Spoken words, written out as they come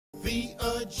The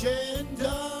A-Jenda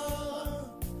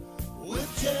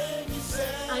with Jen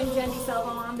DeSalvo. I'm Jen DeSalvo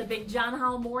on the Big John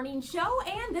Hall Morning Show,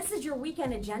 and this is your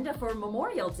weekend agenda for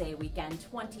Memorial Day weekend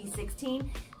 2016.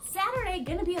 Saturday,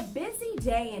 going to be a busy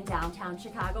day in downtown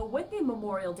Chicago with the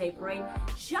Memorial Day Parade,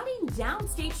 shutting down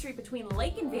State Street between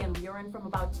Lake and Van Buren from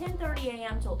about 10:30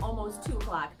 a.m. till almost 2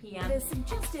 o'clock p.m. It is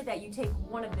suggested that you take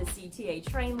one of the CTA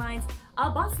train lines, a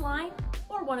bus line,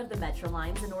 or one of the Metro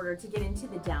lines in order to get into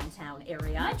the downtown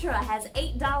area. Metro has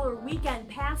 $8 weekend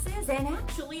passes, and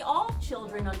actually all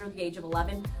children under the age of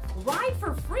 11 ride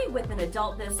for free with an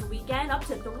adult this weekend, up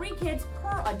to 3 kids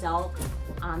per adult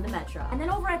on the Metro. And then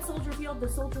over at Soldier Field, the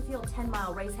Soldier Field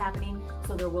 10-mile race happening,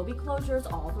 so there will be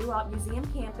closures all throughout Museum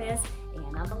Campus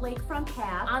and on the lakefront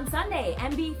path. On Sunday,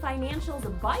 MB Financial's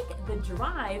Bike the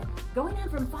Drive going on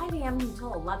from 5 a.m.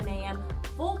 until 11 a.m.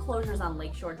 Full closures on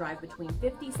Lakeshore Drive between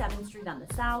 57th Street on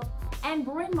the south and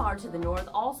Bryn Mawr to the north,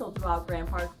 also throughout Grand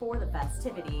Park for the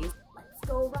festivities. Let's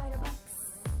go ride our bikes.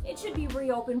 It should be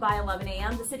reopened by 11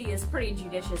 a.m. The city is pretty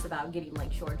judicious about getting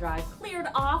Lakeshore Drive cleared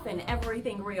off and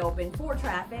everything reopened for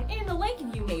traffic. In the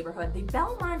Lakeview neighborhood, the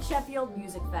Belmont Sheffield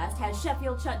Music Fest has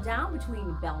Sheffield shut down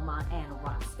between Belmont and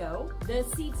Roscoe. The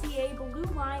CTA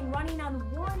Blue Line running on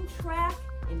one track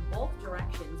in both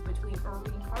directions between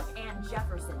Irving Park and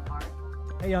Jefferson Park.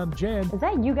 Hey, I'm Jen. Is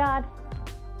that you, God?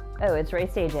 Oh, it's Ray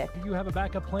Stagich. Do you have a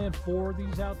backup plan for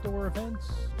these outdoor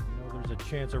events? There's a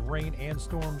chance of rain and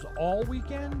storms all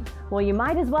weekend? Well, you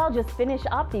might as well just finish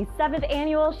up the 7th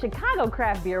annual Chicago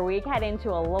Craft Beer Week. Head into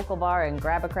a local bar and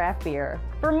grab a craft beer.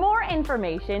 For more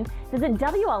information, visit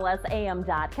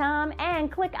WLS-AM.com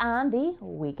and click on the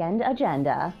Weekend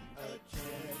Agenda.